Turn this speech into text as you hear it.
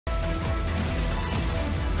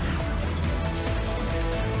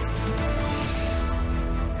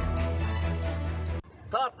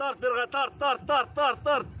Тарт, берға,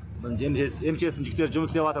 тарт. Емчесін жіктер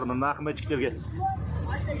жұмыс істеп жатыр, мына Ахмет жіктерге.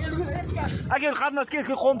 Әкел, қадынас кел,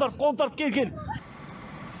 қолын тарт, кел.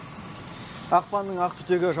 Ақпанның ақ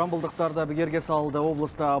түтегі жамбылдықтарда бігерге салды.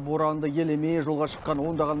 Облыста боранды елемей жолға шыққан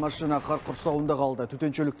ондаған машина қар құрсауында қалды.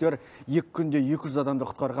 Төтеншеліктер 2 күнде 200 адамды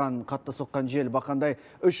құтқарған. Қатты соққан жел бақандай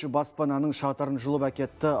 3 баспананың шатырын жұлып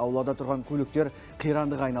әкетті. Аулада тұрған көліктер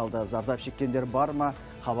қирандыға айналды. Зардап шеккендер бар ма?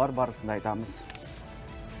 Хабар барысында айтамыз.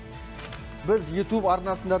 Біз YouTube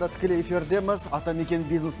арнасында да тікелей эфирдеміз. Атамекен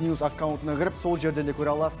бизнес ньюс аккаунтына кіріп, сол жерден де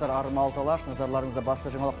көре аласыздар. Арма алталаш, назарларыңызда басты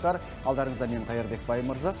жаңалықтар. Алдарыңызда мен Қайырбек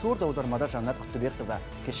Баймырза, сурда аудармада Жаннат Құттыбекқызы.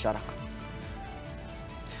 Кеш жарық.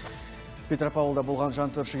 Петропавлда болған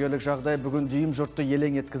жантүршігерлік жағдай бүгін дүйім жұртты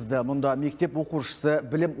елең еткізді. Мұнда мектеп оқушысы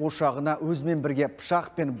білім ошағына өзімен бірге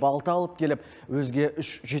пышақ пен балта алып келіп, өзге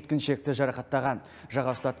 3 жеткіншекті жарақаттаған.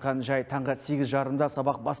 Жаға ұстатқан жай таңғы 8:30-да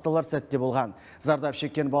сабақ басталар сәтте болған. Зардап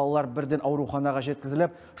шеккен балалар бірден ауруханаға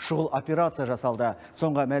жеткізіліп, шұғыл операция жасалды.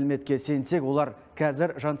 Соңғы мәліметке сенсек, олар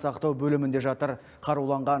қазір жансақтау бөлімінде жатыр.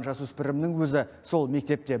 Қаруланған жасөспірімнің өзі сол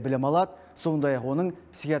мектепте білім алады, сондай-ақ оның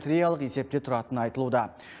психиатриялық есепте тұратыны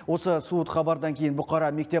айтылуда. Осы суыт хабардан кейін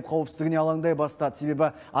Бұқара мектеп қауіпсіздігіне алаңдай бастады.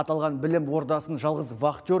 Себебі аталған білім ордасын жалғыз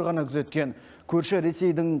вахтер ғана күзеткен. Көрші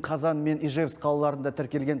Ресейдің Қазан мен Ижевск қалаларында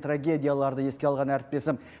тіркелген трагедияларды еске алған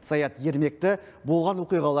әріптесім Саят Ермекті болған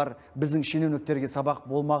оқиғалар біздің шенеуніктерге сабақ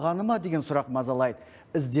болмағаны ма деген сұрақ мазалайды.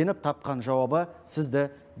 Ізденіп тапқан жауабы сізді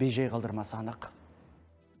бейжай қалдырмасы анық.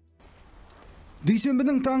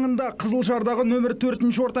 Дүйсенбінің таңында Қызылжардағы нөмір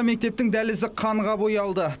 4-ші орта мектептің дәлізі қанға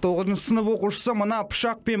боялды. 9-шы сынып оқушысы мына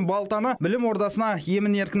пышақ пен балтаны білім ордасына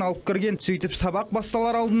емін-еркін алып кірген. Сөйтіп сабақ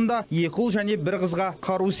басталар алдында 2 ұл және 1 қызға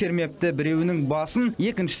қару сермепті. Біреуінің басын,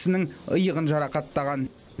 екіншісінің иығын жарақаттаған.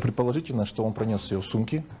 Предположительно, что он пронес ее в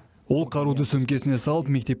сумке. Ол қаруды сөмкесіне салып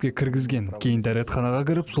мектепке кіргізген. Кейін дәретханаға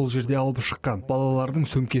кіріп, сол жерде алып шыққан. Балалардың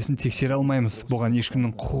сөмкесін тексере алмаймыз. Бұған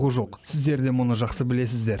ешкімнің құқығы жоқ. Сіздер де мұны жақсы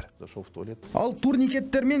білесіздер. Ал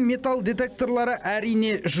турникеттер мен металл детекторлары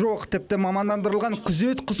әрине жоқ. Тіпті мамандандырылған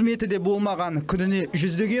күзет қызметі де болмаған. Күніне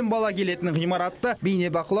жүздеген бала келетін ғимаратты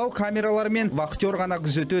бейнебақылау камералары мен вахтер ғана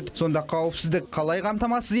күзетеді. Сонда қауіпсіздік қалай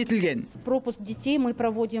қамтамасыз етілген? Пропуск детей мы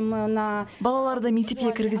проводим на... Балаларды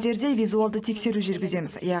мектепке кіргізерде визуалды тексеру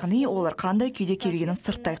жүргіземіз. Яғни олар қандай күйде келгенін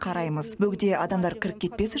сырттай қараймыз. Бөгде адамдар кіріп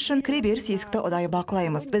кетпес үшін кіреберіс есікті ұдайы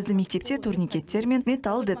бақылаймыз. Біздің мектепте турникеттер мен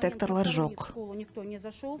металл детекторлар жоқ.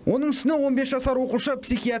 Оның үстіне 15 жасар оқушы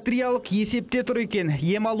психиатриялық есепте тұр екен.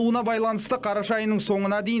 Ем алуына байланысты қараша айының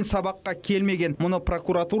соңына дейін сабаққа келмеген. Мұны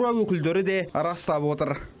прокуратура өкілдері де растап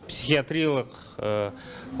отыр. Психиатриялық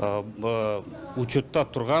учетта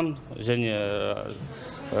тұрған және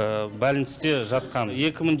бәліністе жатқан.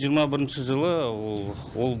 2021 жылы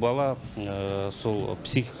ол бала сол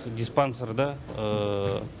психдиспансерда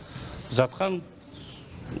жатқан.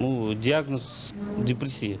 Диагноз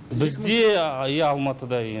депрессия. Бізде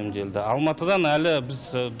Алматыда емделді. Алматыдан әлі біз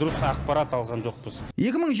дұрыс ақпарат алған жоқпыз.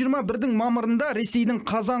 2021-дің мамырында Ресейдің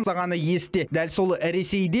Қазан сағаны есте. Дәл сол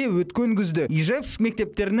Ресейде өткен күзді Ижевск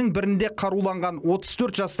мектептерінің бірінде қаруланған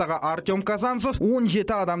 34 жастағы Артем Казанцев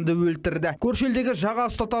 17 адамды өлтірді. Көршелдегі жаға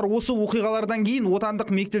ұстатар осы оқиғалардан кейін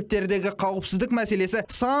отандық мектептердегі қауіпсіздік мәселесі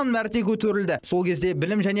сан мәрте көтерілді. Сол кезде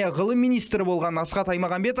білім және ғылым министрі болған Асхат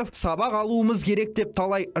Аймағамбетов сабақ алуымыз керек деп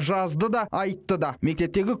талай жазды да айтты да.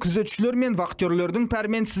 Мектептегі күзетшілер мен вахтерлердің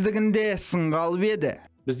пәрменсіздігінде сынға алып еді.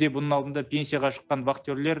 Бізде бұның алдында пенсияға шыққан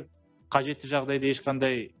вахтерлер қажетті жағдайда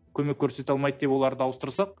ешқандай көмек көрсете алмайды деп оларды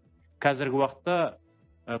ауыстырсақ, қазіргі уақытта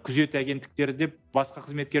күзет агенттіктері деп басқа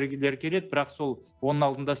қызметкерлер келеді, бірақ сол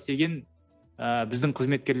оның алдында істеген біздің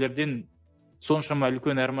қызметкерлерден соншама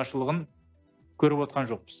үлкен айырмашылығын көріп отқан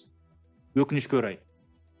жоқпыз. Өкінішке орай.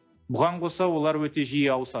 Бұған қоса олар өте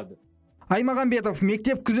жиі ауысады. Аймағамбетов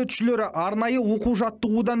мектеп күзетшілері арнайы оқу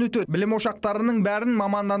жаттығудан өтеді. Білім ошақтарының бәрін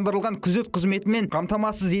мамандандырылған күзет қызметімен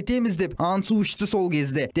қамтамасыз етеміз деп аңсу ішті сол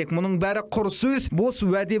кезде. Тек мұның бәрі құр сөз, бос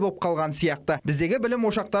уәде болып қалған сияқты. Біздегі білім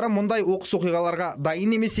ошақтары мұндай оқыс оқиғаларға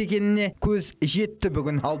дайын емес екеніне көз жетті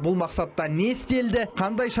бүгін. Ал бұл мақсатта не істелді,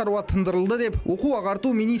 қандай шаруа тындырылды деп оқу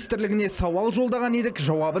ағарту министрлігіне сауал жолдаған едік,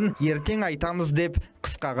 жауабын ертең айтамыз деп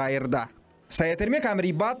қысқа қайырды. Саят Ермек,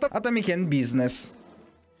 Атамекен бизнес.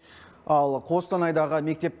 Ал Қостанайдағы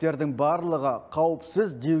мектептердің барлығы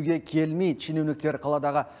қауіпсіз деуге келмей, шенеуніктер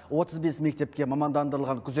қаладағы 35 мектепке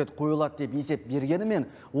мамандандырылған күзет қойылады деп есеп бергенімен,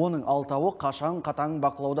 оның алтауы қашан қатаң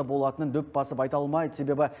бақылауда болатынын дөп басып айта алмайды,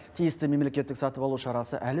 себебі тиісті мемлекеттік сатып алу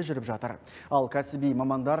шарасы әлі жүріп жатыр. Ал кәсіби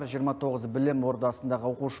мамандар 29 білім ордасындағы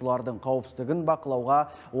оқушылардың қауіпсіздігін бақылауға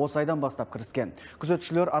осы айдан бастап кіріскен.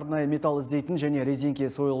 Күзетшілер арнайы металл іздейтін және резеңке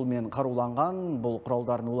сойылмен қаруланған. Бұл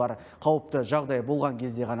құралдарын олар қауіпті жағдай болған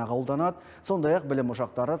кезде ғана қолданады. Сондай-ақ білім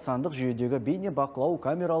ошақтары сандық жүйедегі бейне бақылау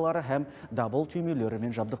камералары һәм дабыл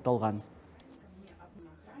түймелерімен жабдықталған.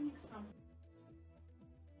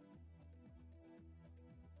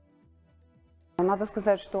 Надо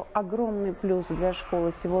сказать, что огромный плюс для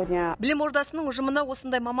школы сегодня. Білім ордасының ұжымына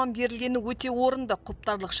осындай маман берілгені өте орынды,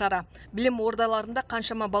 құптарлық шара. Білім ордаларында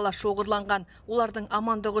қаншама бала шоғырланған. Олардың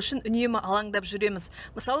амандығы үшін үнемі алаңдап жүреміз.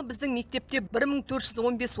 Мысалы, біздің мектепте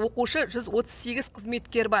 1415 оқушы, 138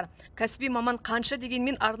 қызметкер бар. Кәсіби маман қанша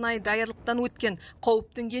дегенмен арнайы даярлықтан өткен.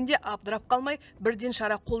 Қауіп төнгенде абдырап қалмай, бірден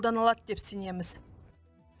шара қолданылады деп сенеміз.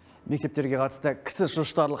 Мектептерге қатысты кісі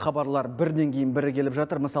шұштарлы хабарлар бірден кейін бірі келіп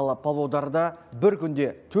жатыр. Мысалы, Павлодарда бір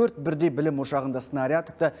күнде 4 бірдей білім ошағында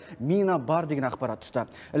снаряд, тіпті мина бар деген ақпарат түсті.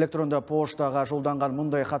 Электронды поштаға жолданған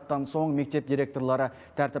мұндай хаттан соң мектеп директорлары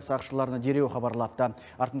тәртіп сақшыларына дереу хабарлапты.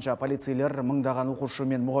 Артынша полицейлер мыңдаған оқушы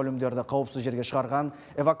мен мұғалімдерді қауіпсіз жерге шығарған,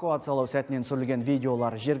 эвакуациялау сәтінен түсірілген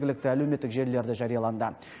видеолар жергілікті әлеуметтік желілерде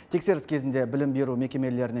жарияланды. Тексеріс кезінде білім беру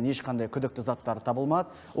мекемелерінен ешқандай күдікті заттар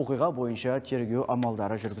табылмады. Оқиға бойынша тергеу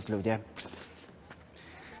амалдары жүргізілуде.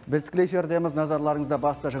 Біз клейфердеміз, назарларыңызда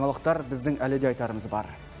басты жаңалықтар, біздің әледе айтарымыз бар.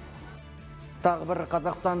 Тағы бір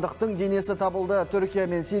қазақстандықтың денесі табылды. Түркия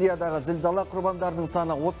мен Сириядағы зілзала құрбандарының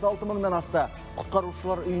саны 36 мыңнан асты.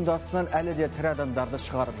 Құтқарушылар үйіндасынан әледе тірі адамдарды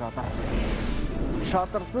шығарып жатыр.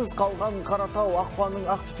 Шатырсыз қалған Қаратау ақпанның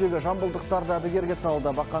ақ түтегі жамбылдықтарды әбігерге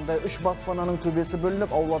салды. Бақандай 3 баспананың төбесі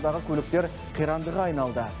бөлініп, ауладағы көліктер қирандыға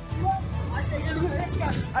айналды.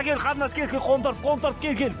 Әкел, қатынас кел, қонтарып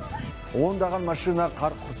кел. Ондаған машина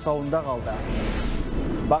қар құрсауында қалды.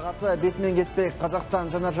 Бағасы бетімен кетпек, Қазақстан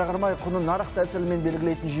жанар жағармай құнын нарық тәсілімен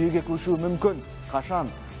белгілейтін жүйеге көшуі мүмкін. Қашан?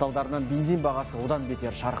 Салдарынан бензин бағасы одан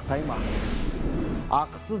бетер шарықтай ма?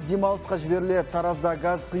 Ақысыз демалысқа жіберіледі. Таразда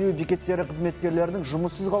газ құю бекеттері қызметкерлерінің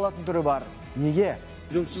жұмыссыз қалатын түрі бар. Неге?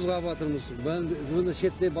 Жұмыссыз қалатырмыз. Бұны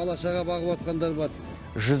шетте балашаға бағып атқандар бар.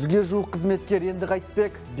 100-ге жуық қызметкер енді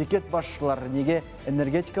қайтпек. Бекет басшылары неге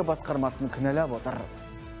энергетика басқармасын кінәлап отыр?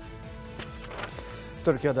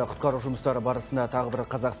 Түркияда құтқару жұмыстары барысында тағы бір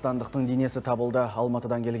қазақстандықтың денесі табылды.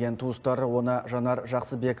 Алматыдан келген туыстары оны Жанар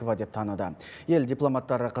Жақсыбекова деп таныды. Ел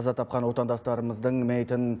дипломаттары қаза тапқан отандастарымыздың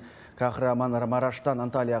мәйітін Kahramanmaraş'tan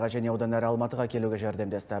Анталияға және одан әрі Алматыға келуге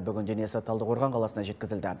жәрдемдесті. Бүгін денесі Талдықорған қаласына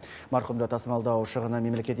жеткізілді. Марқұмды тасымалдау шығыны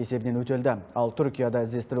мемлекет есебінен өтелді. Ал Түркияда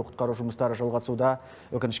іздестіру құтқару жұмыстары жалғасуда.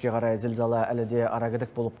 Өкінішке қарай зілзала әлі де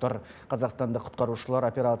арагідік болып тұр. Қазақстандық құтқарушылар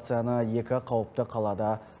операцияны 2 қауіпті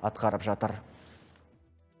қалада атқарып жатыр.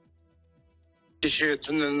 Кеше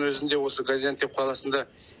түннің өзінде осы Газиантеп қаласында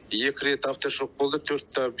 2 рет авторшок болды,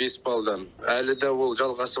 4-5 балдан. Әлі де ол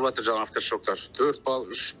жалғасып жатыр жаңа авторшоктар. 4 бал,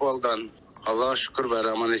 3 балдан. Аллаға шүкір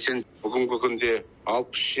бәрі аман есен. Бүгінгі күнде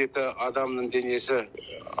 67 адамның денесі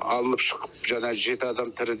алынып шығып, жаңа 7 адам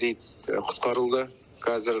тірідей құтқарылды.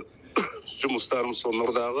 Қазір жұмыстарымыз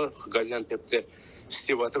нұрдағы Газиантепте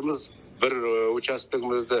істеп жатырмыз. Бір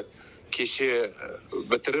участогымызды кеше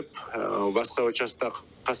бітіріп, басқа участок,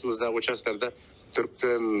 қасымыздағы участокта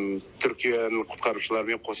Түркияның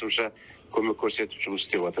құтқарушыларымен қосымша көмек көрсетіп жұмыс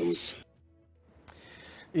істеп жатырмыз.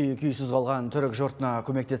 Күйсіз қалған түрік жұртына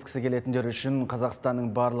көмектескісі келетіндер үшін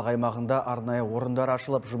Қазақстанның барлық аймағында арнайы орындар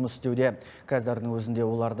ашылып жұмыс істеуде. Қазірдің өзінде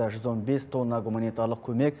оларда 115 тонна гуманитарлық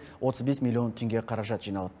көмек, 35 миллион теңге қаражат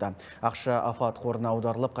жиналыпты. Ақша афат қорына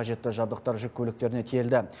аударылып, қажетті жабдықтар жүк көліктеріне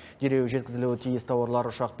тиелді. Дереу жеткізілуі тиіс тауарлар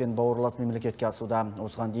ұшақпен бауырлас мемлекетке асуда.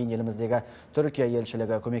 Осыған дейін еліміздегі Түркия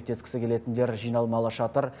елшілігі көмектескісі келетіндер жиналмалы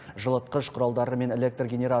шатыр, жылытқыш құралдары мен электр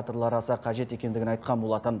генераторлары аса қажет екендігін айтқан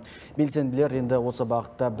болатын. Белсенділер енді осы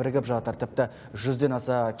бағытта бірігіп жатыр. Тіпті 100-ден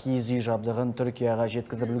аса киіз үй жабдығын Түркияға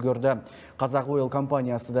жеткізіп үлгерді. Қазақ Ойл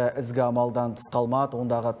компаниясы да ізгі амалдан тыс қалмады.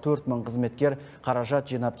 Ондағы 4000 қызметкер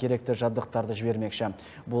қаражат жинап керекті жабдықтарды жібермекші.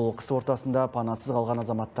 Бұл қыс ортасында панасыз қалған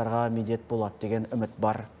азаматтарға медет болады деген үміт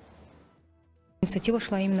бар. Инициатива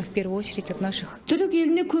шла именно в первую очередь от наших. Түрік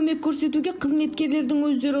еліне көмек көрсетуге қызметкерлердің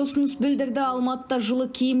өздері ұсыныс білдірді. Алматыда жылы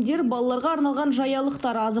киімдер, балаларға арналған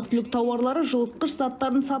жаялықтар, азық-түлік тауарлары, жылытқыш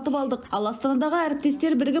заттарын сатып алдық. Ал Астанадағы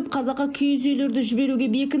әріптестер бірігіп қазаққа киіз үйлерді жіберуге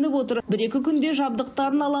бекініп отыр. Бір-екі күнде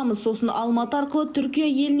жабдықтарын аламыз, сосын Алматы арқылы Түркия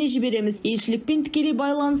еліне жібереміз. Елшілікпен тікелей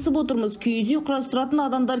байланысып отырмыз. Киіз үй құрастыратын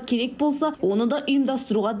адамдар керек болса, оны да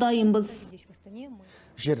ұйымдастыруға дайынбыз.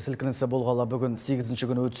 Жер сілкінісі болғалы бүгін 8-ші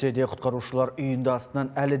күні өтсе де құтқарушылар үйінді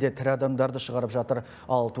астынан әлі де тірі адамдарды шығарып жатыр.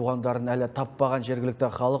 Ал туғандарын әлі таппаған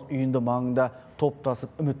жергілікті халық үйінді маңында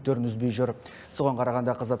топтасып үміттерін үзбей жүр. Соған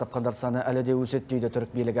қарағанда қаза тапқандар саны әлі де өседі дейді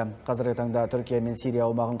түрік билігі. Қазіргі таңда Түркия мен Сирия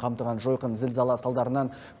аумағын қамтыған жойқын зілзала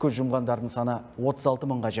салдарынан көз жұмғандардың саны 36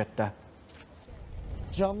 мыңға жетті.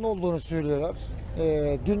 Canlı olduğunu söylüyorlar.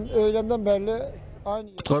 Dün öğlenden beri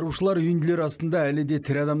Құтқарушылар үйінділер астында әлі де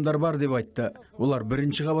тірі адамдар бар деп айтты. Олар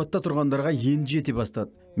бірінші қабатта тұрғандарға енді жете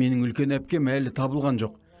бастады. Менің үлкен әпкем әлі табылған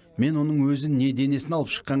жоқ. Мен оның өзін не денесін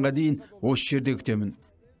алып шыққанға дейін осы жерде күтемін.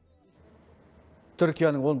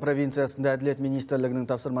 Түркияның 10 провинциясында әділет министрлігінің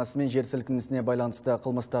тапсырмасымен жер сілкінісіне байланысты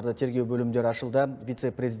қылмыстарды тергеу бөлімдері ашылды.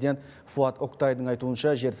 Вице-президент Фуат Октайдың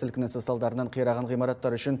айтуынша жер сілкінісі салдарынан қираған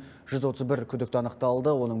ғимараттар үшін 131 күдікті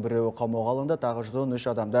анықталды. Оның біреуі қамауға алынды, тағы 113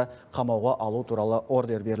 адамды қамауға алу туралы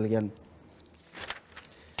ордер берілген.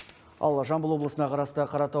 Ал Жамбыл облысына қарасты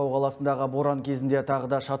Қаратау қаласындағы боран кезінде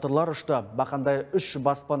тағыда шатырлар ұшты. Бақандай 3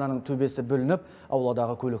 баспананың төбесі бүлініп,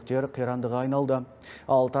 ауладағы көліктер қирандыға айналды.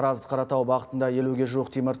 Ал Тараз Қаратау бағытында 50-ге жуық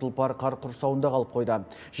темір тұлпар қар құрсауында қалып қойды.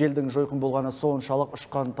 Желдің жойқын болғаны соншалық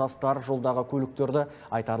ұшқан тастар жолдағы көліктерді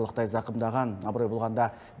айтарлықтай зақымдаған. Абырой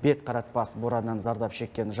болғанда бет қаратпас бораннан зардап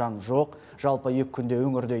шеккен жан жоқ. Жалпы 2 күнде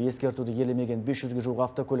өңірде ескертуді елемеген 500-ге жуық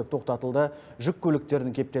автокөлік тоқтатылды. Жүк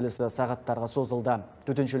көліктерінің кептелісі сағаттарға созылды.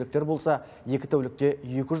 Төтеншеліктер болса, 2 тәулікте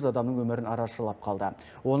 200 адамның өмірін арашалап қалды.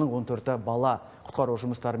 Оның 14-і бала. Құтқару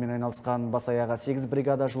жұмыстарымен айналысқан бас-аяғы 8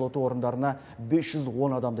 бригада жылыту орындарына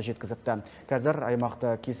 510 адамды жеткізіпті. Қазір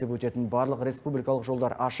аймақты кесіп өтетін барлық республикалық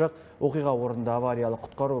жолдар ашық, оқиға орнында авариялық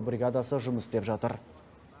құтқару бригадасы жұмыс істеп жатыр.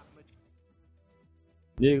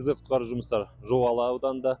 Негізгі құтқару жұмыстар Жоғалы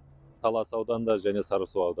ауданында, Талас ауданында және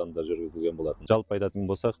Сарысу ауданында жүргізілген болатын. Жалпы айтатын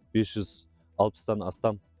болсақ, 560-тан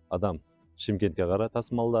астам адам Шымкентке қарай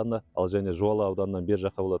тасымалданды, ал және Жоғалы ауданынан бер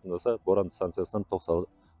жаққа болатын болса, Боранды станциясынан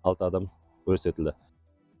 96 адам көрсетілді.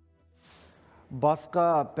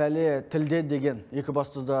 Басқа пәле тілде деген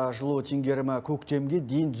Екібастұзда жылу теңгерімі көктемге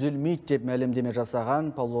дейін түзелмейді деп мәлімдеме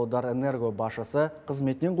жасаған Павлодар Энерго басшысы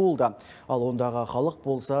қызметінен қуылды. Ал ондағы халық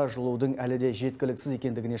болса жылудың әлі де жеткіліксіз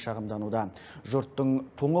екендігіне шағымдануда. Жұрттың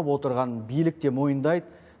тоңып отырған билік те мойындайды.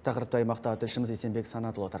 Тақырыпты аймақта тілшіміз Есенбек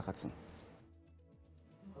Санатұлы тарқатсын.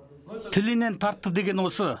 Тілінен тартты деген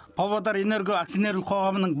осы. Павлодар Энерго акционерлік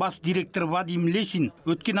қоғамының бас директоры Вадим Лесин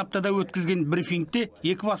өткен аптада өткізген брифингте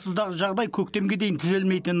Екібастұздағы жағдай көктемге дейін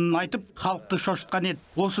түзелмейтінін айтып, халықты шошытқан еді.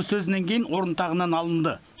 Осы сөзінен кейін орын тағынан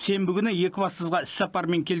алынды. Сенбі күні Екібастұзға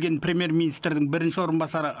іссапармен келген премьер-министрдің бірінші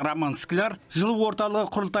орынбасары Роман Скляр жылу орталығы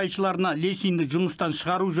құрылтайшыларына Лесинді жұмыстан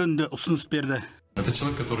шығару жөнінде ұсыныс берді. Это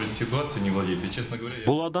человек, который ситуацией не владеет. И, честно говоря,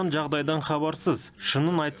 Бұл адам жағдайдан хабарсыз.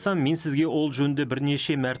 Шынын айтсам, мен сізге ол жөнде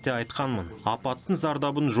бірнеше мәрте айтқанмын. Апаттың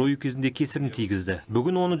зардабын жою кезінде кесірін тигізді.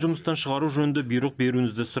 Бүгін оны жұмыстан шығару жөнінде бұйрық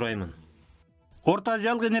беруіңізді сұраймын. Орта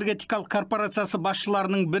Азиялық энергетикалық корпорациясы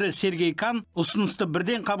басшыларының бірі Сергей Кан ұсынысты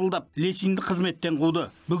бірден қабылдап, Лесинді қызметтен қуды.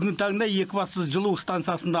 Бүгін таңда Екібастұз жылу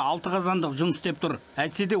станциясында 6 қазандық жұмыс істеп тұр.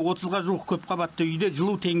 Әйтсе де 30-ға жуық көпқабатты үйде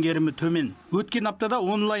жылу теңгерімі төмен. Өткен аптада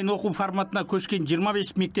онлайн оқу форматына көшкен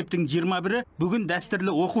 25 мектептің 21-і бүгін дәстүрлі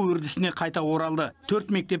оқу үрдісіне қайта оралды. 4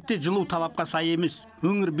 мектепте жылу талапқа сай емес.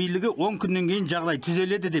 Өңір билігі 10 күннен кейін жағдай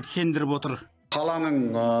түзеледі деп сендіріп отыр.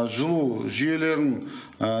 Қаланың жылу жүйелерін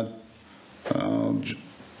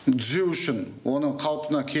түзеу үшін, оны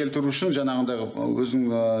қалпына келтіру үшін жаңағындағы өзінің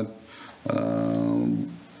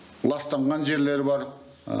ластанған жерлері бар,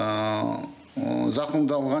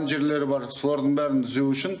 зақымдалған жерлері бар. Солардың бәрін түзеу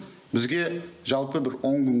үшін бізге жалпы бір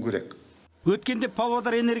 10 күн керек. Өткенде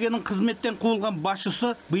Павлодар Энергияның қызметтен қуылған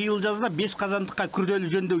басшысы биыл жазда 5 қазандыққа күрделі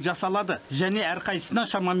жөндеу жасалады және әрқайсысына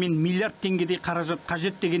шамамен миллиард теңгедей қаражат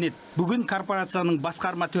қажет деген еді. Бүгін корпорацияның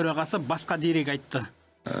басқарма төрағасы басқа дерек айтты.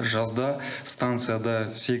 Жазда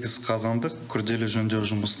станцияда 8 қазандық күрделі жөндеу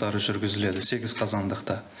жұмыстары жүргізіледі. 8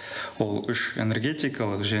 қазандықта. Ол 3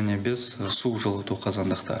 энергетикалық және 5 су жылыту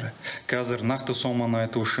қазандықтары. Қазір нақты соманы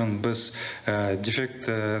айту үшін біз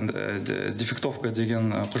дефектовка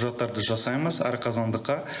деген құжаттарды жасаймыз әр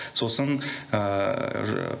қазандыққа. Сосын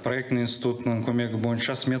проектный институтының көмегі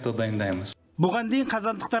бойынша смета дайындаймыз. Бұған дейін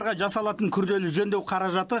қазандықтарға жасалатын күрделі жөндеу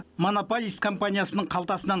қаражаты монополист компаниясының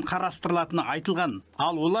қалтасынан қарастырылатыны айтылған.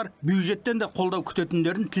 Ал олар бюджеттен де қолдау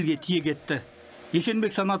күтетіндерін тілге тиек етті.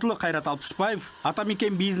 Есенбек Санатұлы, Қайрат Алпысбаев,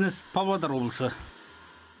 Атамекен бизнес, Павлодар облысы.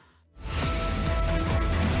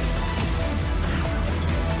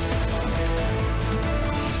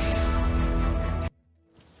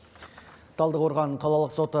 Талдықорған қалалық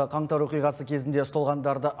соты қаңтар оқиғасы кезінде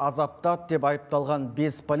ұсталғандарды азаптады деп айыпталған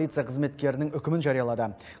 5 полиция қызметкерінің үкімін жариялады.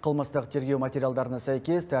 Қылмыстық тергеу материалдарына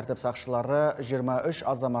сәйкес тәртіп сақшылары 23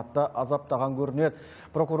 азаматты азаптаған көрінеді.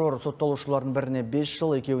 Прокурор сотталушылардың біріне 5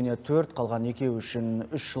 жыл, екеуіне 4, қалған екеуі үшін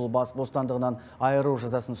 3 жыл бас бостандығынан айыру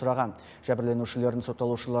жазасын сұраған. Жәбірленушілердің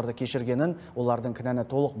сотталушыларды кешіргенін, олардың кінәні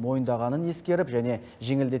толық мойындағанын ескеріп және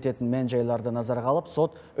жеңілдететін мән-жайларды назарға алып,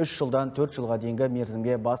 сот 3 жылдан 4 жылға дейінгі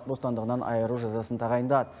мерзімге бас бостандығынан айыру жазасын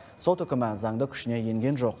тағайындады. Сот үкімі заңды күшіне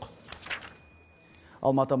енген жоқ.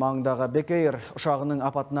 Алматы маңындағы Бек Эйр ұшағының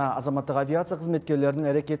апатына азаматтық авиация қызметкерлерінің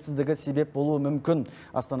әрекетсіздігі себеп болуы мүмкін.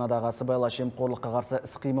 Астанадағы сыбайлас жемқорлыққа қарсы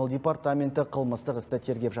іс-қимыл департаменті қылмыстық істі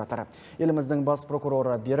тергеп жатыр. Еліміздің бас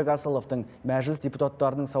прокуроры Берік Асыловтың мәжіліс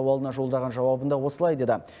депутаттарының сауалына жолдаған жауабында осылай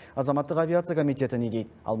деді. Азаматтық авиация комитеті не дейді?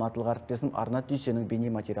 Алматылық әріптесім Арнат Дүйсеннің бейне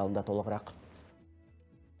материалында толығырақ.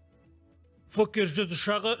 Фоккер 100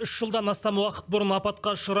 ұшағы 3 жылдан астам уақыт бұрын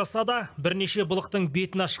апатқа ұшыраса да, бірнеше былықтың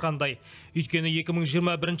бетін ашқандай. Өйткені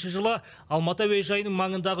 2021 жылы Алматы әуежайының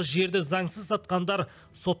маңындағы жерді заңсыз сатқандар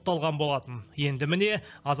сотталған болатын. Енді міне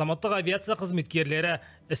азаматтық авиация қызметкерлері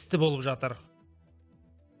істі болып жатыр.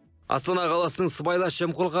 Астана қаласының сыбайлас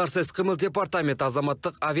жемқорлыққа қарсы іс-қимыл департаменті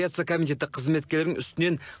азаматтық авиация комитеті қызметкерлерінің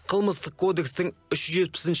үстінен қылмыстық кодекстің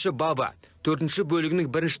 370 бабы 4 бөлігінің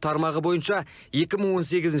 1 тармағы бойынша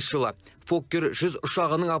 2018 жылы Фоккер 100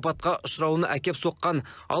 ұшағының апатқа ұшырауына әкеп соққан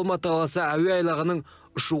Алматы қаласы әуе айлағының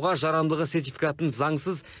ұшуға жарамдылығы сертификатын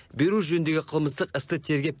заңсыз беру жөніндегі қылмыстық істі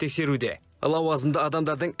тергеп тексеруде. Лауазымды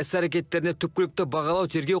адамдардың іс-әрекеттеріне түпкілікті бағалау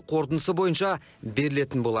тергеу қорытындысы бойынша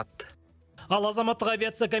берілетін болады. Ал азаматтық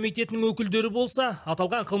авиация комитетінің өкілдері болса,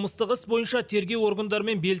 аталған қылмыстық іс бойынша тергеу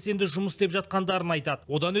органдарымен белсенді жұмыс істеп жатқандарын айтады.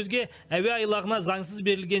 Одан өзге, әуе айлағына заңсыз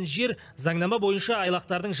берілген жер заңнама бойынша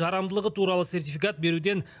айлақтардың жарамдылығы туралы сертификат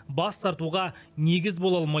беруден бас тартуға негіз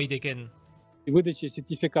бола алмайды екен. Выдача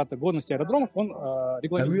сертификата годности аэродромов, он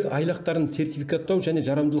әуе айлақтарын сертификаттау және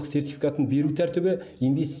жарамдылық сертификатын беру тәртібі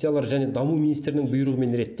инвестициялар және даму министрінің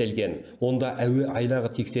бұйрығымен реттелген. Онда әуе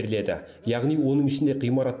айлағы тексеріледі, яғни оның ішінде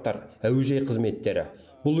ғимараттар, әуежай қызметтері.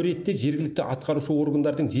 Бұл ретте жергілікті атқарушы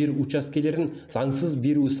органдардың жер учаскелерін заңсыз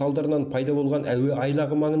беруі салдарынан пайда болған әуе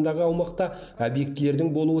айлағы маңындағы аумақта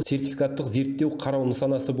объектілердің болуы сертификаттық зерттеу қарау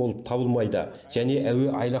нысанасы болып табылмайды және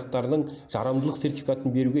әуе айлақтарының жарамдылық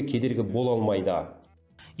сертификатын беруге кедергі бола алмайды.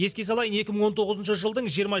 Еске салайын, 2019 жылдың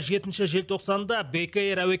 27 желтоқсанында Бек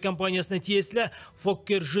Эйр әуе компаниясына тиесілі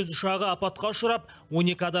Фоккер 100 ұшағы апатқа ұшырап,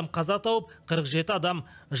 12 адам қаза тауып, 47 адам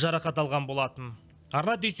жарақат алған болатын.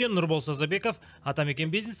 Арнат Дүйсен, Нұрбол Сазабеков, Атамекен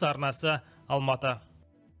бизнес арнасы, Алматы.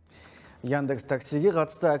 Яндекс таксиге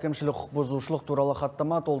қатысты әкімшілік құқық бұзушылық туралы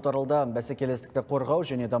хаттама толтырылды. Бәсекелестікті қорғау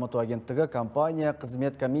және дамыту агенттігі компания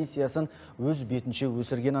қызмет комиссиясын өз бетінше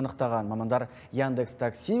өсірген анықтаған. Мамандар Яндекс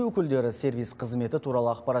такси өкілдері сервис қызметі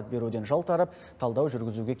туралы ақпарат беруден жалтарып, талдау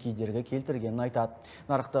жүргізуге кедергі келтіргенін айтады.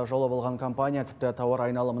 Нарықта жаулап алған компания тіпті тауар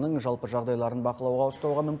айналымының жалпы жағдайларын бақылауға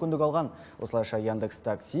ұстауға мүмкіндік алған. Осылайша Яндекс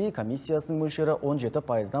такси комиссиясының мөлшері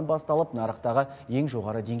 17%-дан басталып, нарықтағы ең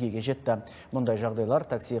жоғары деңгейге жетті. Мұндай жағдайлар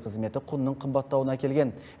такси қызметі құнның қымбаттауына келген,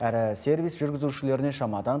 әрі сервис жүргізушілеріне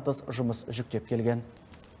шамадан тыс жұмыс жүктеп келген.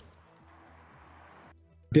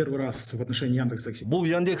 Бұл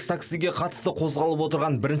Яндекс таксиге қатысты қозғалып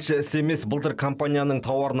отырған бірінші іс емес. Былтыр компанияның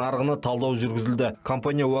тауар нарығына талдау жүргізілді.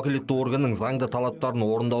 Компания уәкілетті органның заңды талаптарын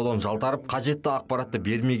орындаудан жалтарып, қажетті ақпаратты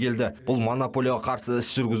бермей келді. Бұл монополияға қарсы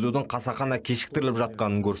іс жүргізудің қасақана кешіктіріліп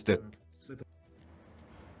жатқанын көрсетеді.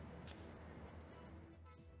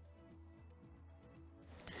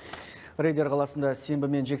 Рейдер қаласында сенбі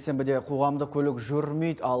мен жексенбіде қоғамдық көлік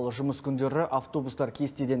жүрмейді, ал жұмыс күндері автобустар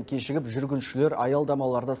кестеден кешігіп, жүргіншілер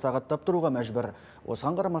аялдамаларда сағаттап тұруға мәжбүр.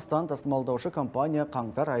 Осыған қарамастан тасымалдаушы компания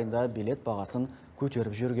қаңтар айында билет бағасын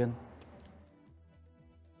көтеріп жүрген.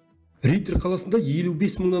 Рейдер қаласында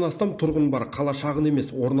 55 мыңнан астам тұрғын бар. Қала шағын емес,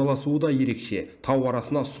 орналасуы да ерекше. Тау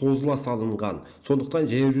арасына созыла салынған. Сондықтан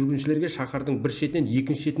жаяу жүргіншілерге шаһардың бір шетінен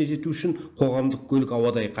екінші шетіне жету үшін қоғамдық көлік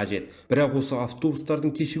ауадай қажет. Бірақ осы автобустардың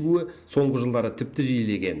кешігуі соңғы жылдары тіпті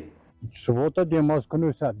жиілеген. Суббота демалыс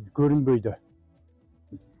күні көрінбейді.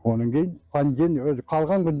 Оның кейін пандемия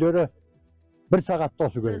қалған күндері 1 сағат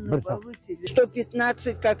тосу керек, 1 сағат.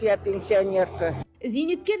 115, как я пенсионерка.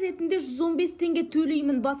 Зейнеткер ретінде 115 теңге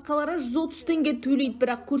төлеймін, басқалары 130 теңге төлейді,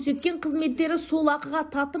 бірақ көрсеткен қызметтері сол ақыға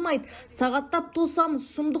татымайды. Сағаттап тосамыз,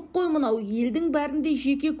 сұмдық қой мынау, елдің бәрінде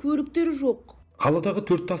жеке көліктері жоқ. Қаладағы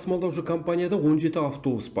 4 тасымалдаушы компанияда 17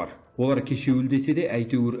 автобус бар. Олар кешеуілдесе де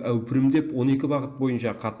әйтеуір әупірімдеп 12 бағыт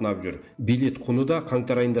бойынша қатынап жүр. Билет құны да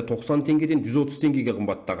қаңтар айында 90 теңгеден 130 теңгеге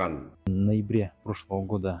қымбаттаған. Ноябре прошлого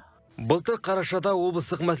года. Былтыр қарашада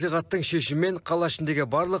облыстық мәслихаттың шешімімен қала ішіндегі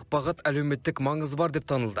барлық бағыт әлеуметтік маңызы бар деп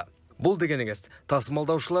танылды. Бұл дегеніңіз,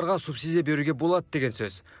 тасымалдаушыларға субсидия беруге болады деген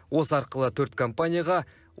сөз. Осы арқылы 4 компанияға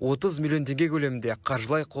 30 миллион теңге көлемінде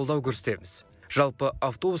қаржылай қолдау көрсетеміз. Жалпы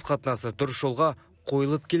автобус қатынасы дұрыс жолға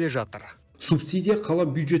қойылып келе жатыр. Субсидия қала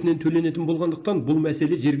бюджетінен төленетін болғандықтан бұл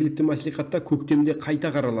мәселе жергілікті мәслихатта көктемде қайта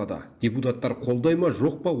қаралады. Депутаттар қолдай ма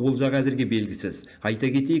жоқ па ол жағы әзірге белгісіз. Айта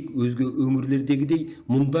кетейік, өзге өңірлердегідей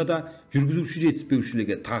мұнда да жүргізуші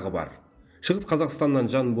жетіспеушілігі тағы бар. Шығыс Қазақстаннан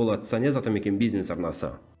Жанболат Саняз, Атамекен бизнес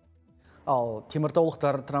арнасы. Ал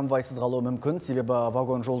теміртаулықтар трамвайсыз қалуы мүмкін, себебі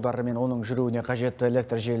вагон жолдары мен оның жүруіне қажетті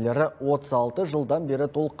электр желілері 36 жылдан бері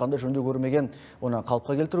толыққанды жөндеу көрмеген. Оны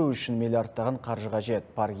қалыпқа келтіру үшін миллиардтаған қаржы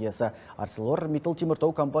қажет. Парк иесі ArcelorMittal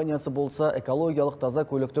теміртау компаниясы болса, экологиялық таза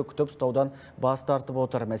көлікті күтіп ұстаудан бас тартып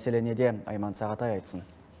отыр. Мәселе неде? Айман Сағатай айтсын.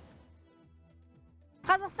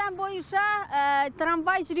 Қазақстан бойынша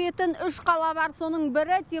трамвай жүретін 3 қала бар, соның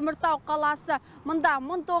бірі Теміртау қаласы. Мұнда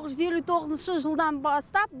 1959 жылдан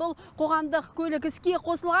бастап бұл қоғамдық көлік іске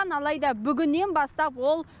қосылған, алайда бүгіннен бастап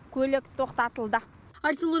ол көлік тоқтатылды.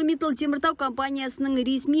 ArcelorMittal Теміртау компаниясының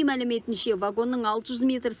ресми мәліметінше вагонның 600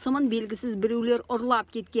 метр сымын белгісіз біреулер ұрлап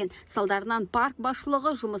кеткен. Салдарынан парк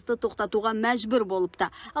басшылығы жұмысты тоқтатуға мәжбүр болыпты.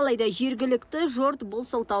 Алайда жергілікті жұрт бұл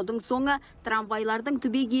сылтаудың соңы трамвайлардың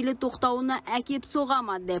түбегейлі тоқтауына әкеп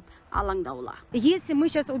соғама деп алаңдаулы. Если мы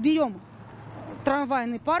сейчас уберем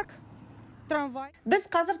трамвайный парк, Біз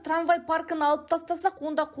қазір трамвай паркін алып тастасақ,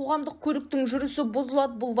 онда қоғамдық көліктің жүрісі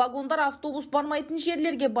бұзылады. Бұл вагондар автобус бармайтын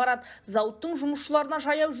жерлерге барады. Зауыттың жұмысшыларына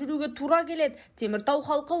жаяу жүруге тура келеді. Теміртау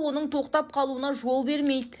халқы оның тоқтап қалуына жол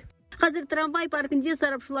бермейді. Қазір трамвай паркінде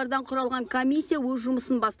сарапшылардан құралған комиссия өз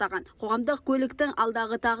жұмысын бастаған. Қоғамдық көліктің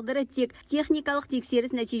алдағы тағдыры тек техникалық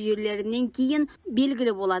тексеріс нәтижелерінен кейін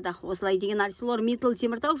белгілі болады. Осылай деген ArcelorMittal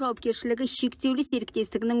Теміртау жауапкершілігі шектеулі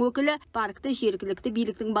серіктестігінің өкілі паркты жергілікті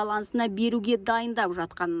биліктің балансына беруге дайындап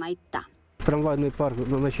жатқанын айтты. Трамвайный парк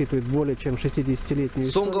насчитывает более чем 60-летнюю историю.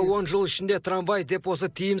 Соңғы 10 жыл ішінде трамвай депосы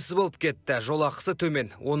тиімсіз болып кетті. Жол ақысы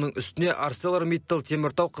төмен. Оның үстіне ArcelorMittal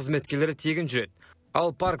Теміртау қызметкерлері тегін жүреді.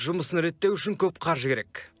 Ал парк жұмысын реттеу үшін көп қаржы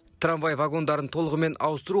керек. Трамвай вагондарын толығымен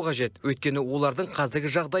ауыстыру қажет, өйткені олардың қазіргі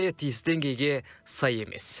жағдайы тиісті деңгейге сай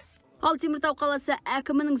емес. Ал Теміртау қаласы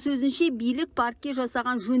әкімінің сөзінше билік паркке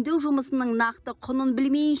жасаған жөндеу жұмысының нақты құнын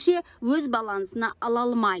білмейінше өз балансына ала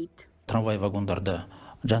алмайды. Трамвай вагондарды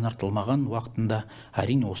жаңартылмаған уақытында,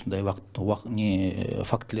 әрине осындай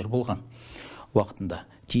фактілер болған уақытында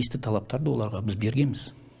тиісті талаптарды оларға біз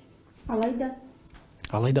бергенбіз.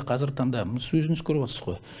 Алайда қазір таңда сөзіңіз көріп отырсыз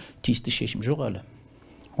ғой, тиісті шешім жоқ әлі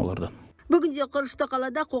олардан. Бүгінде Құрышты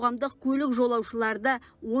қалада қоғамдық көлік жолаушыларды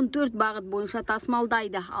 14 бағыт бойынша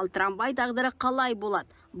тасымалдайды. Ал трамвай тағдыры қалай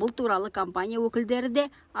болады? Бұл туралы компания өкілдері де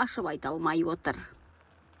ашып айта алмай отыр.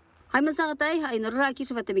 Айман Сағатай, Айнұр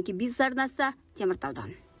Ракишев, Атамекен бизнес арнасы,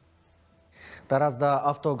 Теміртаудан. Таразда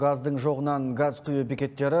автогаздың жоғынан газ құю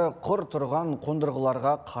бекеттері құр тұрған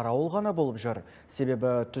қондырғыларға қарауыл ғана болып жүр.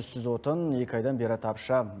 Себебі түссіз отын 2 айдан бері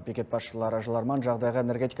тапшы. Бекет басшылары жыларман жағдайға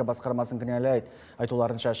энергетика басқармасын кінәлайды.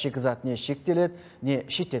 Айтуларынша шикізат не шектеледі, не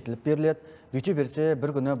шеттетіліп беріледі. Бүйте берсе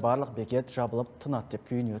бір күні барлық бекет жабылып тынады деп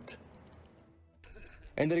күйінеді.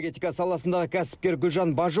 Энергетика саласындағы кәсіпкер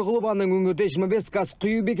Гүлжан Бажығылованың өңірде 25 газ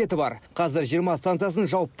құю бекеті бар. Қазір 20 станциясын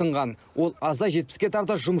жауып тынған. Ол азда 70-ке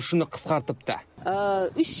тарта жұмысшыны қысқартыпты.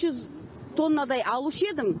 300 тоннадай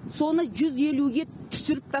алушы едім, соны 150-ге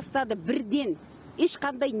түсіріп тастады бірден.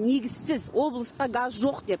 Ешқандай негізсіз облысқа газ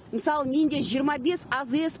жоқ деп. Мысалы, менде 25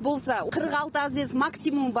 АЗС болса, 46 АЗС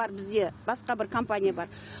максимум бар бізде, басқа бір компания бар.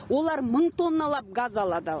 Олар 1000 тонналап газ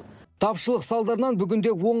алады. Тапшылық салдарынан бүгінде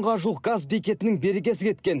 10-ға жуық газ бекетінің берекесі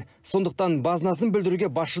кеткен. Сондықтан базынасын білдіруге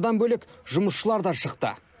басшыдан бөлек жұмысшылар да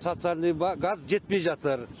шықты. Социальный газ жетпей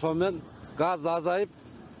жатыр. Сонымен газ азайып,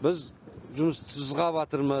 біз жұмыссызға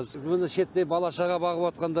батырмыз. Бұны шетте балашаға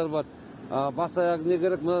бағып атқандар бар. Бас-аяқ не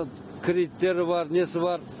керек, кредиттері бар, несі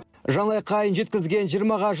бар. Жанлай қайын жеткізген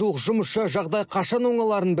 20-ға жуық жұмысшы жағдай қашан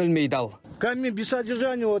оңаларын білмейді ал. Мен без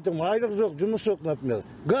содержания отырмын, айлық жоқ, жұмыс жоқ, например.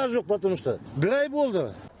 Газ жоқ, потому что 1 ай болды.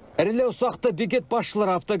 Ірілі ұсақты бекет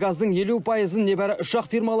басшылары автогаздың 50%-ын небәрі ұшақ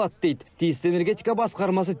фирмалады дейді. Тиісті энергетика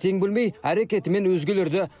басқармасы тең бөлмей әрекетімен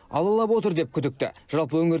өзгелерді алалап отыр деп күдікті.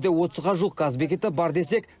 Жалпы өңірде 30-ға жуық газ бекеті бар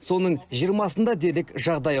десек, соның 20-сында дедік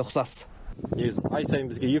жағдай ұқсас. Негізі ай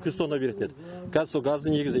сайын бізге 200 тонна беретін еді. Қазір сол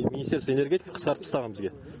газды негізі Министерство энергетика қысқартып тастаған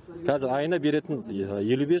бізге. Қазір айына беретін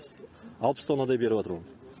 55-60 тоннадай беріп отыр.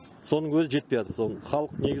 Соның өзі жетпей жатыр. Соның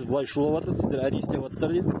халық негізі бұлай шулап жатыр, сіздер әдейі істеп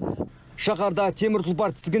жатсыздар дейді. Шаһарда темір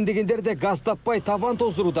тұлпар тізгіндегендер де газ таппай табан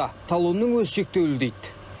тоздыруда. Талонның өз шектеулі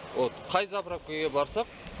дейді. Қай заправкаға барсақ,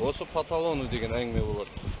 осы по талону деген әңгіме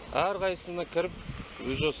болады. Әрқайсысына кіріп,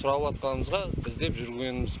 өзі сұрап атқанымызға іздеп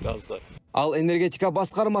жүргеніміз газды. Ал энергетика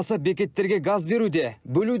басқармасы бекеттерге газ беруде,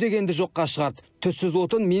 бөлу дегенді жоққа шығарды. Түссіз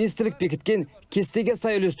отын министрлік бекіткен кестеге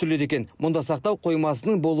сай үлестіріледі екен. Мұнда сақтау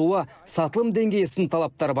қоймасының болуы сатылым деңгейі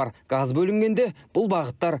талаптар бар. Газ бөлінгенде бұл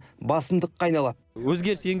бағыттар басымдыққа айналады.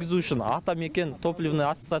 Өзгеріс енгізу үшін атамекен топливный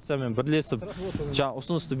ассоциациямен бірлесіп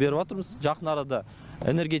ұсынысты беріп жатырмыз. Жақын арада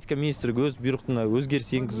энергетика министрлігі өз бұйрығына өзгеріс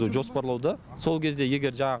енгізу жоспарлауда. Сол кезде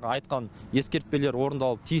егер жаңағы айтқан ескертпелер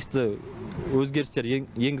орындалып, тиісті өзгерістер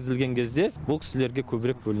енгізілген кезде бұл кісілерге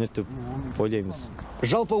көбірек бөлінеді деп ойлаймыз.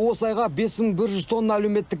 Жалпы осы айға 5100 тонна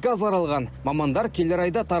әлеуметтік газ аралған. Мамандар келер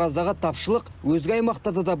айда Тараздағы тапшылық өзге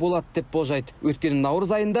аймақтарда да болады деп болжайды. Өткен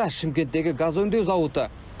наурыз айында Шымкенттегі газ өңдеу зауыты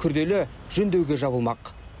күрделі жөндеуге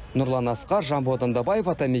жабылмақ. Нұрлан Асқар, Жамбыл Дандабаев,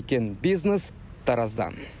 Атамекен бизнес,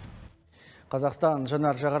 Тараздан. Қазақстан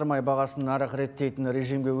жанар жағармай бағасын нарық реттейтін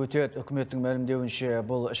режимге өтеді. Үкіметтің мәлімдеуінше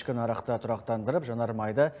бұл ішкі нарықта тұрақтандырып,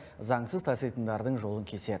 жанармайды заңсыз таситындардың жолын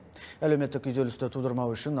кеседі. Әлеуметтік күйзелісті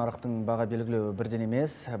тудырмау үшін нарықтың баға белгілеуі бірден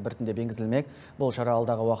емес, біртіндеп енгізілмек. Бұл шара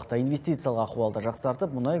алдағы уақытта инвестициялық ахуалды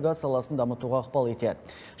жақсартып, мұнай газ саласын дамытуға ықпал етеді.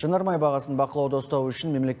 Жанармай бағасын бақылауда ұстау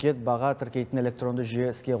үшін мемлекет баға тіркейтін электронды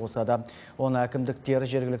жүйе іске қосады. Оны әкімдіктер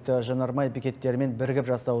жергілікті жанармай бекеттерімен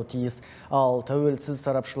бірігіп жасауы тиіс. Ал тәуелсіз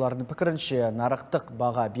сарапшылардың пікірінше нарықтық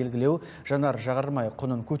баға белгілеу жанар жағармай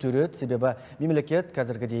құнын көтереді, себебі мемлекет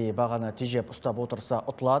қазіргідей бағаны тежеп ұстап отырса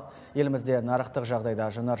ұтылады. Елімізде нарықтық жағдайда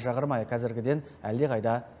жанар жағармай қазіргіден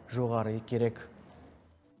әлдеқайда жоғары керек.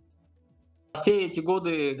 Все эти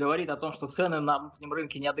годы говорит о том, что цены на внутреннем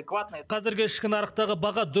рынке неадекватные. Қазіргі ішкі нарықтағы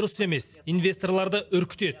баға дұрыс емес. Инвесторларды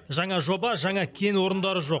үркітеді. Жаңа жоба, жаңа кен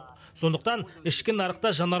орындары жоқ. Сондықтан ішкі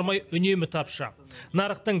нарықта жанармай үнемі тапшы.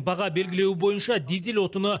 Нарықтың баға белгілеуі бойынша дизель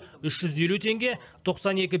отыны 350 теңге,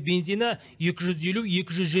 92 бензині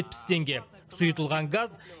 250-270 теңге. Сұйытылған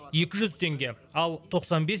газ 200 теңге, ал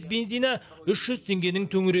 95 бензині 300 теңгенің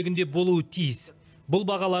төңірегінде болуы тиіс. Бұл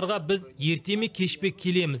бағаларға біз ертеме кешпе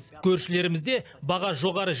келеміз. Көршілерімізде баға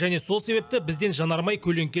жоғары және сол себепті бізден жанармай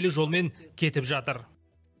көлеңкелі жолмен кетіп жатыр.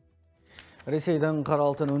 Ресейдің қара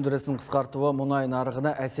алтын өндірісін қысқартуы мұнай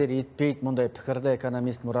нарығына әсер етпейді. Мұндай пікірді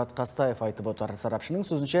экономист Мұрат Қастаев айтып отыр. Сарапшының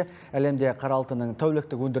сөзінше, әлемде қара алтынның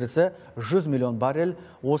тәуліктік өндірісі 100 миллион баррель.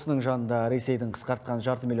 Осының жанында Ресейдің қысқартқан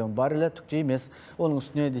 500 миллион баррелі түкте емес. Оның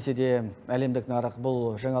үстіне десе де әлемдік нарық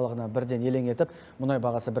бұл жаңалығына бірден елең етіп, мұнай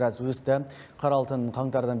бағасы біраз өсті. Қара алтын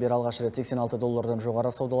қаңтардан бері алғаш рет $86 жоғары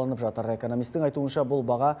саудаланып жатыр. Экономистің айтуынша бұл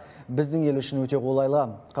баға біздің ел үшін өте қолайлы.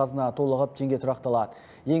 Қазына толығып, теңге тұрақталады.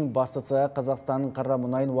 Ең бастысы Қазақстанның қара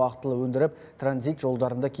мұнайын уақытылы өндіріп, транзит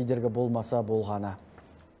жолдарында кедергі болмаса болғаны.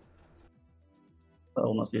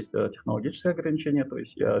 У нас есть технологическое ограничение, то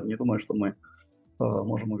есть я не думаю, что мы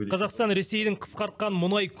можем увеличить. Қазақстан Ресейдің қысқартқан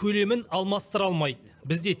мұнай көлемін алмастыра алмайды.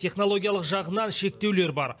 Бізде технологиялық жағынан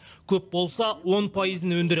шектеулер бар. Көп болса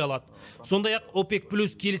 10%-ын өндіре алады. Сондай-ақ ОПЕК+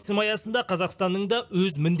 келісім аясында Қазақстанның да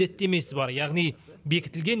өз міндеттемесі бар. Яғни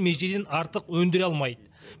бекітілген межеден артық өндіре алмайды.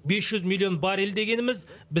 500 миллион баррель дегеніміз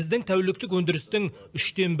біздің тәуліктік өндірістің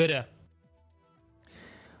 3/4 бірі.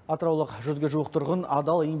 Атыраулық 100-ге жуық тұрғын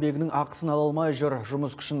адал еңбегінің ақысын ала алмай жүр.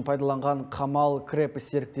 Жұмыс күшін пайдаланған Қамал Креп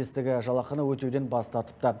серіктестігі жалақыны өтеуден бас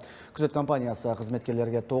тартыпты. Күзет компаниясы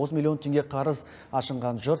қызметкерлерге 9 миллион теңге қарыз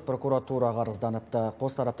ашынған жұрт прокуратура қарызданыпты.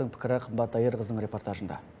 Қос тараптың пікірі Қымбат Айырқызының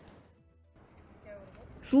репортажында.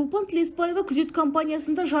 Сұлупан Тілеспаева күзет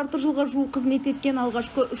компаниясында жарты жылға жуық қызмет еткен.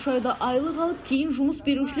 Алғашқы 3 айда айлық алып, кейін жұмыс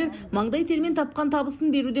берушілер маңдай термен тапқан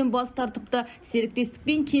табысын беруден бас тартыпты.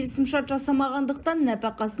 Серіктестікпен келісімшарт жасамағандықтан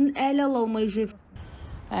нәпақасын әлі ала алмай жүр.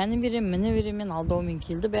 Әні берем, міне беремен алдаумен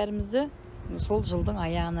келді бәрімізді. Сол жылдың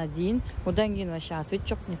аяғына дейін, одан кейін вообще ответ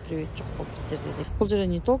жоқ, не привет жоқ болып біздерде. Бұл жерде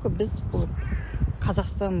не только біз, бұл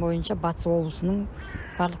Қазақстан бойынша Батыс облысының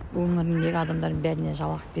барлық өңіріндегі адамдардың бәріне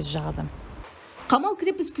жалақы беріп жатыр. Қамал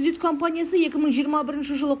Крепіс күзет компаниясы 2021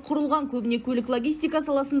 жылы құрылған, көбіне көлік логистика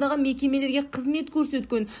саласындағы мекемелерге қызмет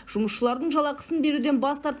көрсеткен. Жұмысшылардың жалақысын беруден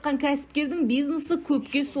бас тартқан кәсіпкердің бизнесі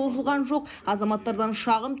көпке созылған жоқ. Азаматтардан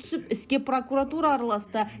шағым түсіп, іске прокуратура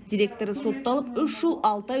араласты. Директоры сотталып 3 жыл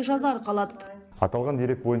 6 ай жаза арқалады. Аталған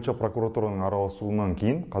дерек бойынша прокуратураның араласуынан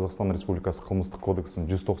кейін Қазақстан Республикасы қылмыстық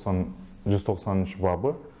кодексінің 190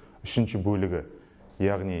 бабы 3 бөлігі,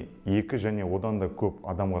 яғни 2 және одан да көп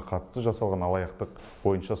адамға қатысты жасалған алаяқтық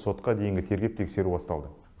бойынша сотқа дейінгі тергеп тексеру басталды.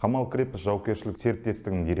 Қамал Крепіс жауапкершілік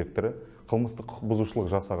серіктестігінің директоры қылмыстық құқық бұзушылық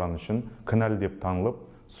жасаған үшін кінәлі деп танылып,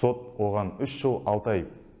 сот оған 3 жыл 6 ай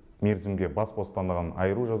мерзімге бас бостандығынан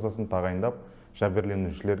айыру жазасын тағайындап,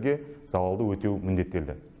 жәбірленушілерге залалды өтеу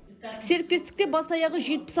міндеттелді. Серіктестікте бас аяғы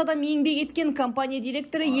 70 адам еңбек еткен компания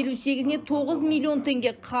директоры 58-не 9 миллион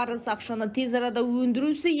теңге қарыз, ақшаны тез арада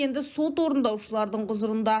өндірусі енді сот орындаушылардың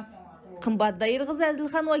құзырында. Қымбат Дайырқызы,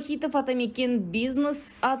 Әзілхан Уахитов, Атамекен,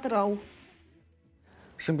 Бизнес, Атырау.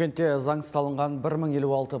 Шымкентте заңсыз салынған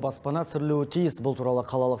 1056 баспана сүрілуі тиіс. Бұл туралы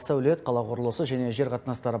қалалық сәулет, қала құрылысы және жер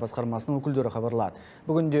қатынастары басқармасының өкілдері хабарлады.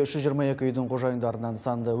 Бүгінде 322 үйдің қожайындарынан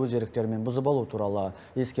нысанды өз еріктерімен бұзып алу туралы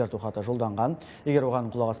ескерту хаты жолданған. Егер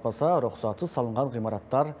оған құлақ аспаса, рұқсатсыз салынған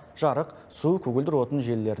ғимараттар жарық, су, көгілдір отын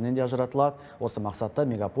желілерінен де ажыратылады. Осы мақсатта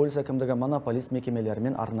мегаполис әкімдігі монополист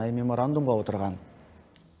мекемелерімен арнайы меморандумға отырған.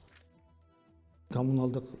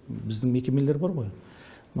 Коммуналдық біздің мекемелер бар ғой.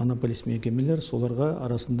 Монополист мекемелер, соларға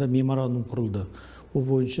арасында меморандум құрылды. Ол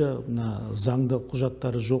бойынша заңды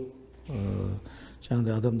құжаттары жоқ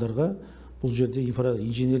жаңағыдай адамдарға бұл жерде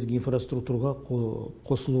инженерлік инфраструктураға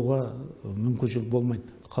қосылуға мүмкіншілік болмайды.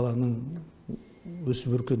 Қаланың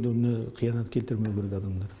өсіп өркендеуіне қиянат келтірмеу керек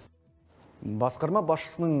адамдар. Басқарма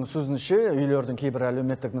басшысының сөзінше, үйлердің кейбір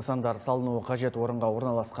әлеуметтік нысандар салынуы қажет орынға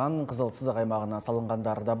орналасқан, қызыл сызық аймағына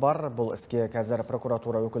салынғандар да бар. Бұл іске қазір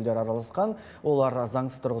прокуратура өкілдері араласқан. Олар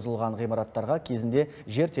заңсыз тұрғызылған ғимараттарға кезінде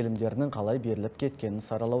жер телімдерінің қалай беріліп кеткенін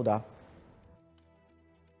саралауда.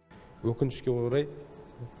 Өкінішке орай,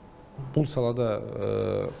 бұл салада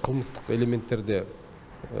қылмыстық элементтерде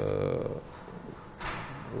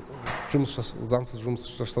заңсыз жұмыс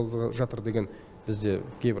жасалып жатыр деген бізде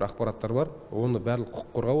кейбір ақпараттар бар. Оны барлық құқық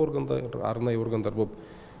қорғау органдар, арнайы органдар болып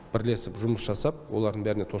бірлесіп жұмыс жасап, олардың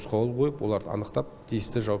бәріне тосқауыл қойып, оларды анықтап,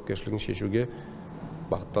 тиісті жауапкершілігін шешуге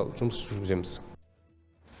бағытталып жұмыс жүргіземіз.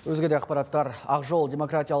 Өзге де ақпараттар. Ақжол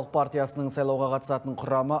демократиялық партиясының сайлауға қатысатын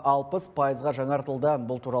құрамы 60%-ға жаңартылды.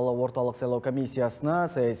 Бұл туралы орталық сайлау комиссиясына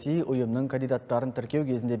саяси ұйымның кандидаттарын тіркеу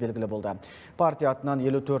кезінде белгілі болды. Партия атынан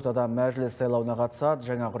 54 адам мәжіліс сайлауына қатысады.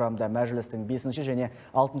 Жаңа құрамда мәжілістің 5 және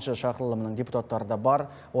 6 шақырылымының депутаттары да бар.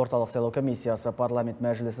 Орталық сайлау комиссиясы парламент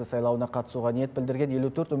мәжілісі сайлауына қатысуға ниет білдірген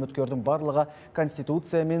 54 үміткердің барлығы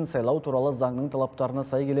конституция мен сайлау туралы заңның талаптарына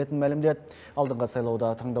сай келетін мәлімдеді. Алдыңғы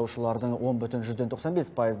сайлауда таңдаушылардың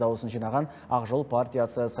 10,95% дауысын жинаған Ақжол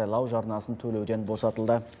партиясы сайлау жарнасын төлеуден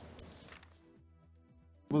босатылды.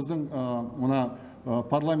 Біздің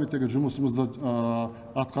парламенттегі жұмысымызды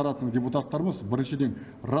атқаратын депутаттарымыз біріншіден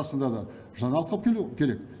расында да жаңалық келу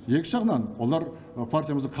керек. Екі жағынан олар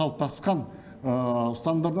партиямызды қалыптасқан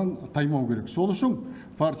ұстанымдардан таймау керек. Сол үшін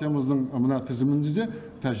партиямыздың мына тізімінде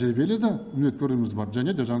тәжірибелі де үміткеріміз бар.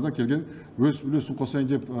 Және де жаңадан келген өз үлесін қосайын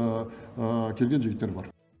деп келген жігіттер бар.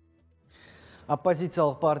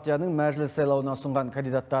 Оппозициялық партияның мәжіліс сайлауына ұсынған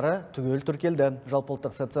кандидаттары түгел тіркелді.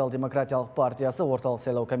 Жалпыұлттық социал-демократиялық партиясы орталық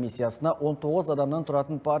сайлау комиссиясына 19 адамнан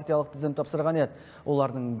тұратын партиялық тізім тапсырған еді.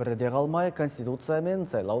 Олардың бірі де қалмай, конституция мен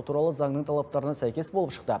сайлау туралы заңның талаптарына сәйкес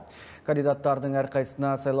болып шықты. Кандидаттардың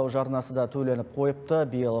әрқайсысына сайлау жарнасы да төленіп қойыпты.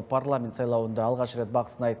 Биыл парламент сайлауында алғаш рет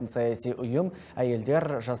бақ сынайтын саяси ұйым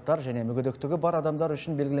әйелдер, жастар және мүгедектігі бар адамдар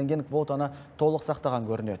үшін белгіленген квотаны толық сақтаған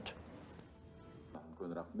көрінеді.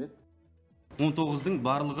 19-дың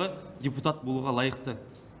барлығы депутат болуға лайықты.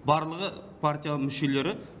 Барлығы партия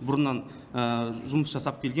мүшелері бұрыннан жұмыс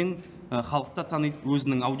жасап келген, халықта таниды,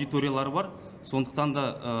 өзінің аудиториялары бар. Сондықтан да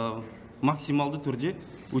максималды түрде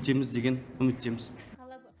өтеміз деген үміттеміз.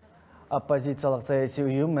 Оппозициялық саяси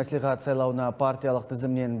ұйым мәслихат сайлауына партиялық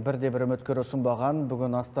тізімнен бірде-бір үміткер ұсынбаған.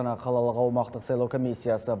 Бүгін Астана қалалық аумақтық сайлау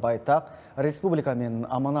комиссиясы байтақ республика мен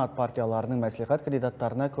аманат партияларының мәслихат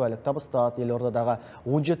кандидаттарына куәлік табыстады. Елордадағы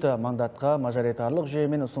 17 мандатқа мажоритарлық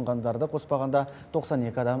жүйемен ұсынғандарды қоспағанда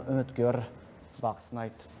 92 адам үміткер бақ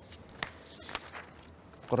сынайды.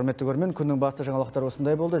 Құрметті көрермен, күннің басты жаңалықтары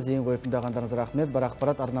осындай болды. Зейін қойып тыңдағандарыңызға рахмет. Бар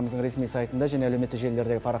ақпарат арнамыздың ресми сайтында және әлеуметтік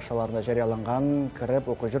желілердегі парақшаларында жарияланған. Кіріп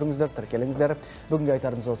оқи жүріңіздер, тіркеліңіздер. Бүгінге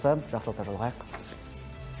айтарымыз осы. Жақсылықта жолығайық.